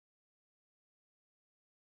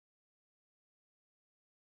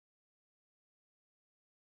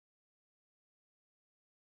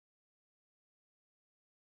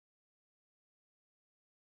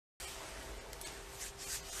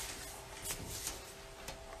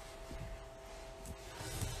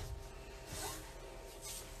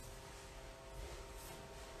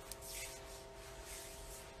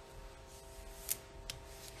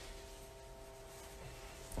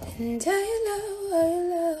And I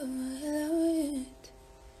love it.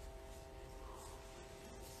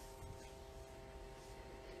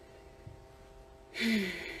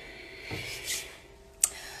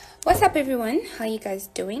 What's up, everyone? How you guys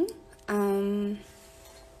doing?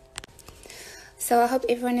 So I hope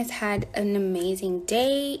everyone has had an amazing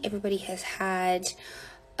day. Everybody has had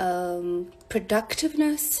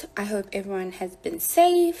productiveness. I hope everyone has been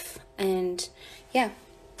safe, and yeah.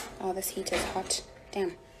 Oh, this heat is hot.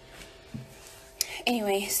 Damn.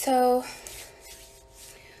 Anyway, so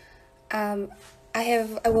I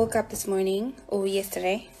woke up this morning or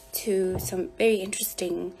yesterday to some very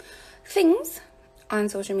interesting things on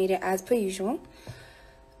social media as per usual.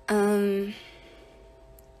 And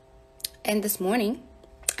this morning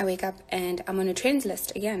I wake up and I'm on a trends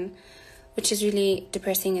list again, which is really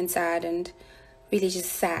depressing and sad, and really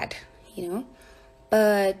just sad, you know.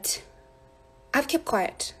 But I've kept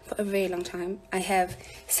quiet for a very long time. I have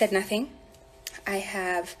said nothing.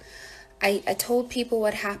 I told people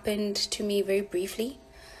what happened to me very briefly.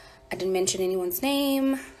 I didn't mention anyone's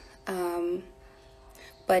name,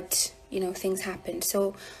 but you know, things happened.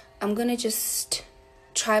 So I'm gonna just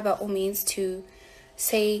try by all means to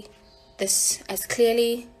say this as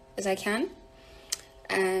clearly as I can,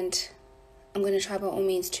 and I'm gonna try by all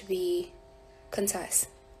means to be concise.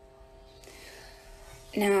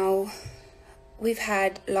 Now, we've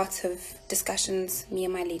had lots of discussions, me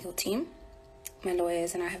and my legal team. My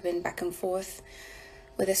lawyers and I have been back and forth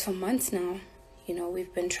with this for months now. You know,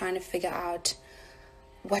 we've been trying to figure out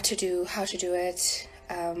what to do, how to do it.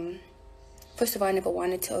 First of all, I never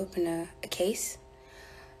wanted to open a case.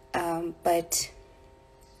 But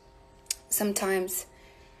sometimes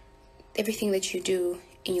everything that you do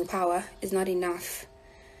in your power is not enough,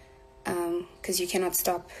 because you cannot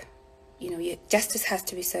stop. You know, justice has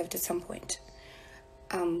to be served at some point.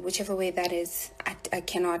 Whichever way that is, I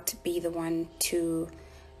cannot be the one to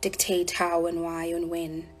dictate how and why and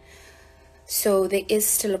when. So there is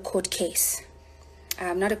still a court case.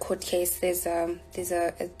 Not a court case. There's a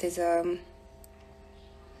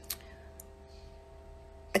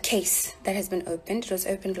case that has been opened. It was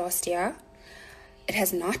opened last year. It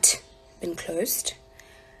has not been closed.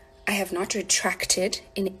 I have not retracted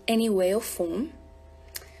in any way or form.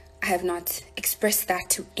 I have not expressed that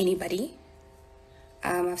to anybody.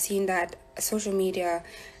 I've seen that social media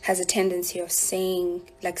has a tendency of saying,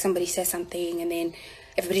 like, somebody says something and then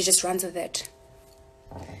everybody just runs with it.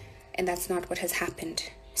 And that's not what has happened.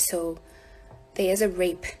 So there is a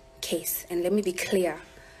rape case. And let me be clear,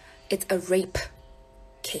 it's a rape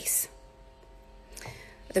case.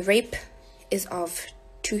 The rape is of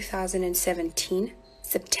 2017,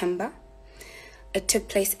 September. It took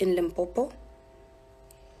place in Limpopo.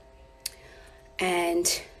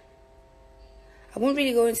 And I won't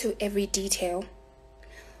really go into every detail,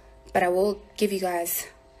 but I will give you guys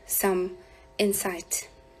some insight.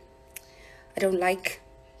 I don't like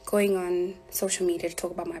going on social media to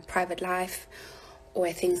talk about my private life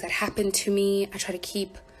or things that happen to me. I try to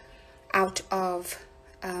keep out of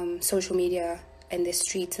social media and the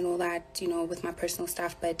streets and all that, you know, with my personal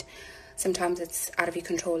stuff, but sometimes it's out of your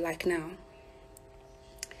control, like now.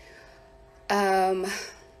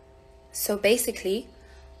 So basically,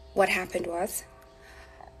 what happened was,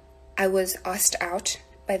 I was asked out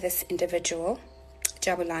by this individual,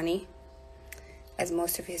 Jabulani, as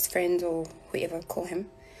most of his friends or whoever call him.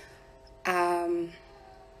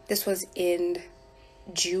 This was in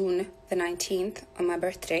June the 19th, on my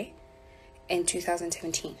birthday, in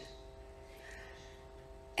 2017.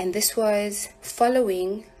 And this was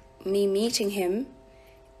following me meeting him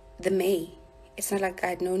the May. It's not like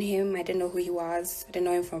I'd known him. I didn't know who he was. I didn't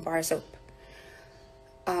know him from bar soap.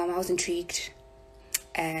 I was intrigued.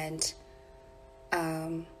 And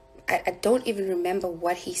I don't even remember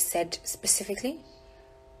what he said specifically,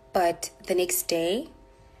 but the next day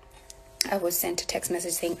I was sent a text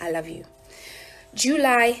message saying, I love you.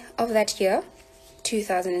 July of that year,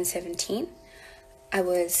 2017, I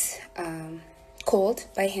was called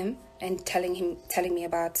by him and telling me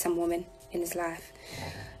about some woman in his life.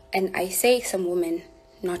 And I say some woman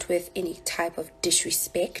not with any type of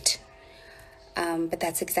disrespect, but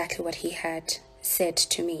that's exactly what he had said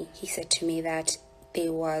to me. He said to me that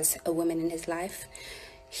there was a woman in his life.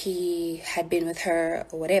 He had been with her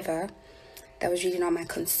or whatever. That was really not my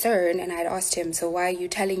concern. And I had asked him, so why are you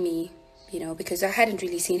telling me, you know, because I hadn't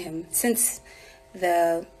really seen him since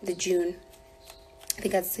the June. I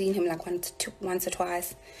think I'd seen him like once or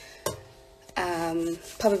twice.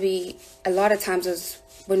 Probably a lot of times was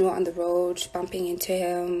when we were on the road, bumping into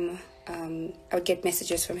him. I would get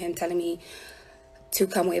messages from him telling me to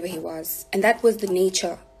come wherever he was. And that was the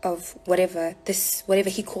nature of whatever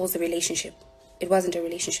he calls a relationship. It wasn't a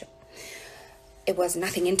relationship. It was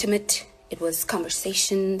nothing intimate. It was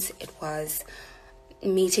conversations. It was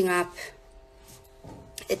meeting up.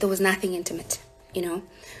 There was nothing intimate, you know.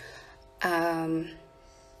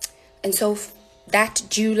 And so that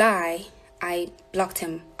July, I blocked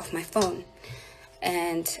him off my phone.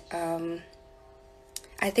 And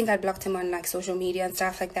I think I blocked him on like social media and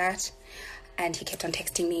stuff like that. And he kept on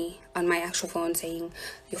texting me on my actual phone saying,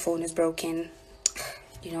 your phone is broken,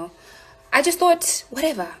 you know. I just thought,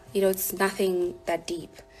 whatever, you know, it's nothing that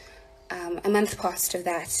deep. A month passed of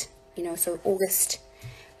that, you know, so August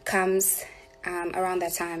comes, around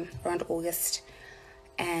that time, around August,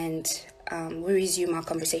 and we resume our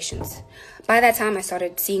conversations. By that time, I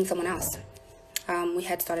started seeing someone else. We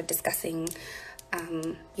had started discussing,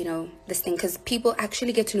 you know, this thing, because people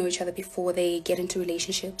actually get to know each other before they get into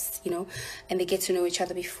relationships, you know, and they get to know each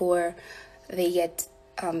other before they get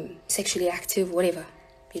sexually active, whatever,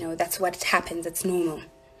 you know, that's what happens. It's normal.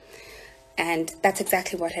 And that's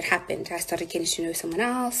exactly what had happened. I started getting to know someone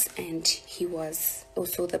else, and he was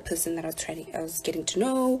also the person that I was getting to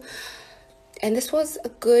know. And this was a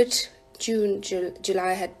good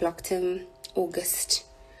July. I had blocked him, August,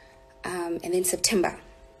 and then September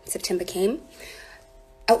came.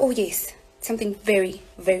 Oh yes, something very,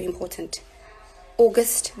 very important.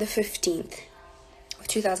 August the 15th of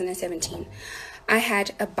 2017, I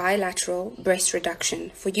had a bilateral breast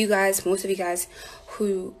reduction. For you guys, most of you guys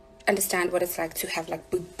who understand what it's like to have like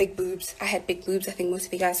big boobs. I had big boobs. I think most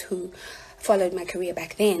of you guys who followed my career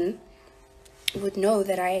back then would know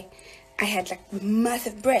that I had like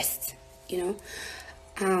massive breasts, you know.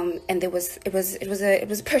 And it was a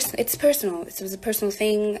personal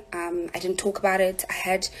thing. I didn't talk about it.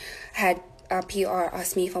 I had our PR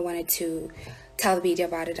asked me if I wanted to tell the media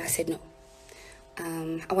about it. I said no.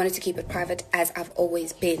 I wanted to keep it private, as I've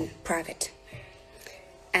always been private.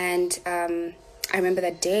 And I remember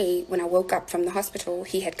that day when I woke up from the hospital,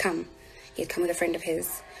 he had come with a friend of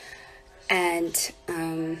his. And,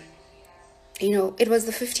 you know, it was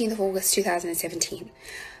the 15th of August, 2017.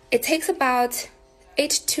 It takes about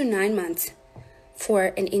 8 to 9 months for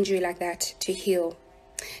an injury like that to heal.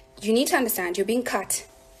 You need to understand, you're being cut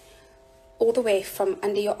all the way from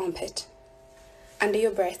under your armpit, under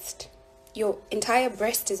your breast. Your entire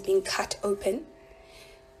breast is being cut open,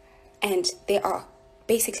 and they are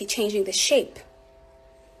basically changing the shape.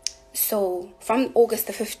 So from August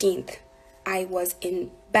the 15th, I was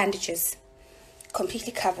in bandages,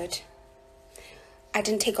 completely covered. I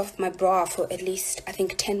didn't take off my bra for at least, I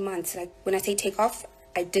think, 10 months. Like, when I say take off,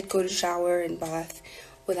 I did go to shower and bath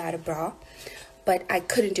without a bra, but I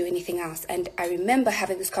couldn't do anything else. And I remember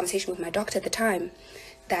having this conversation with my doctor at the time,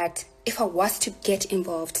 that if I was to get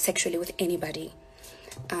involved sexually with anybody,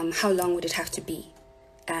 how long would it have to be?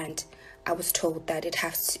 And I was told that it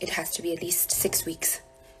has to be at least 6 weeks,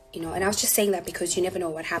 you know. And I was just saying that because you never know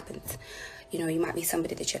what happens. You know, you might be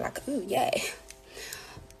somebody that you're like, ooh, yeah.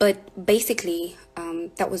 But basically,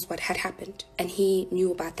 that was what had happened. And he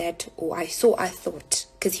knew about that, or I thought,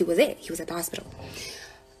 because he was there. He was at the hospital.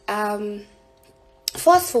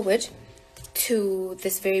 Fast forward to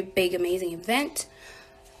this very big, amazing event.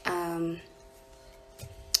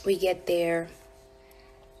 We get there,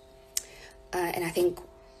 and I think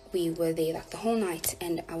we were there like the whole night,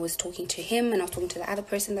 and I was talking to him, and I was talking to the other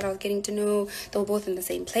person that I was getting to know. They were both in the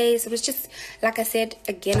same place. It was just, like I said,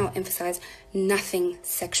 again, I'll emphasize, nothing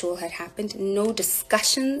sexual had happened. No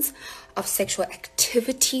discussions of sexual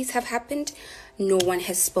activities have happened. No one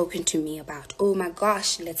has spoken to me about, oh my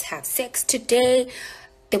gosh, let's have sex today.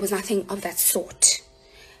 There was nothing of that sort.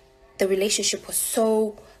 The relationship was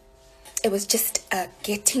it was just a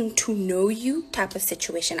getting to know you type of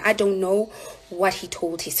situation. I don't know what he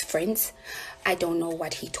told his friends. I don't know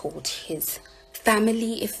what he told his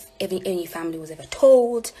family, if any family was ever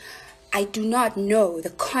told. I do not know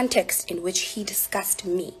the context in which he discussed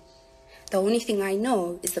me. The only thing I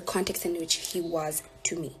know is the context in which he was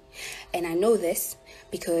to me. And I know this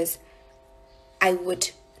because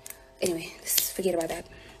anyway, let's forget about that,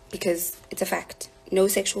 because it's a fact. No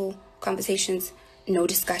sexual conversations, no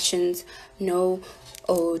discussions, no,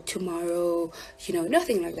 oh, tomorrow, you know,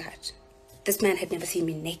 nothing like that. This man had never seen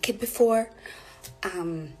me naked before.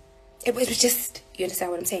 It was just, you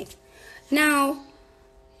understand what I'm saying? Now,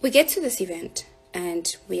 we get to this event,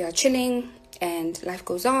 and we are chilling, and life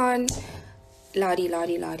goes on. La-di,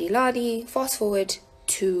 la-di, la-di, la-di. Fast forward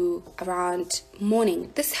to around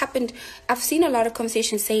morning. This happened, I've seen a lot of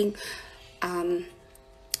conversations saying,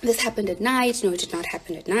 this happened at night. No, it did not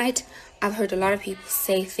happen at night. I've heard a lot of people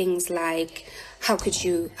say things like, how could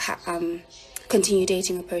you continue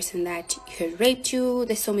dating a person that had raped you.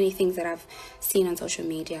 There's so many things that I've seen on social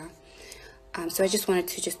media. So I just wanted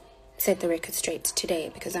to just set the record straight today,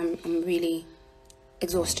 because I'm really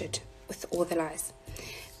exhausted with all the lies.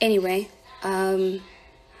 Anyway, that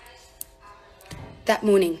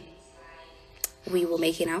morning we were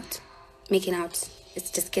making out.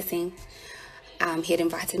 It's just kissing. He had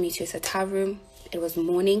invited me to his hotel room. It was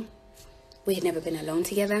morning. We had never been alone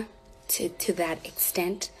together to that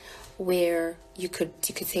extent where you could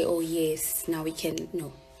say, oh yes, now we can.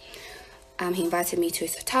 No. He invited me to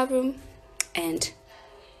his hotel room, and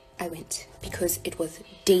I went because it was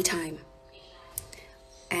daytime.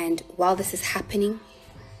 And while this is happening,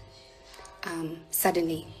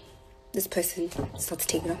 suddenly this person starts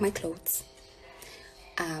taking off my clothes,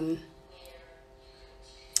 and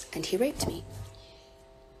he raped me.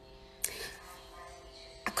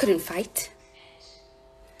 I couldn't fight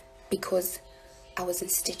because I was in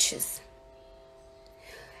stitches.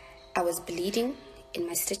 I was bleeding in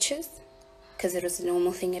my stitches because it was a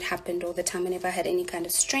normal thing. It happened all the time. Whenever I had any kind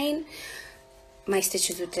of strain, my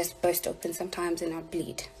stitches would just burst open sometimes and I'd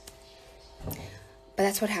bleed. But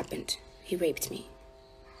that's what happened. He raped me.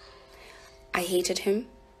 I hated him.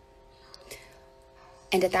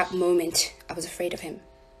 And at that moment, I was afraid of him.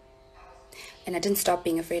 And I didn't stop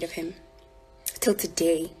being afraid of him till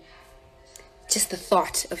today. Just the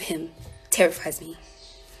thought of him terrifies me.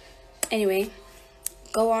 Anyway,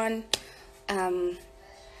 go on.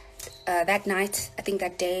 That night, I think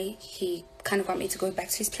that day, he kind of got me to go back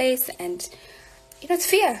to his place, and it's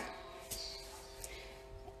fear.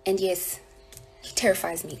 And yes, he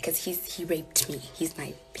terrifies me because he raped me. He's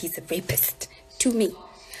a rapist to me.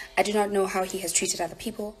 I do not know how he has treated other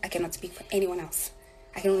people. I cannot speak for anyone else.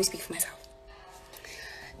 I can only speak for myself.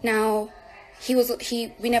 Now,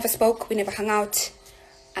 we never spoke, we never hung out.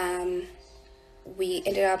 We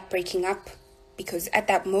ended up breaking up because at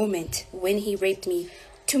that moment when he raped me,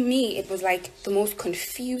 to me it was like the most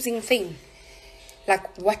confusing thing.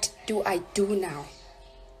 Like, what do I do now?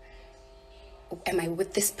 Am I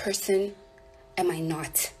with this person? Am I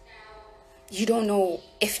not? You don't know.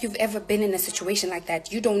 If you've ever been in a situation like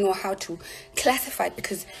that, you don't know how to classify it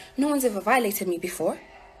because no one's ever violated me before.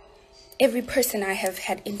 Every person I have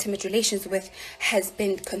had intimate relations with has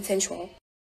been consensual.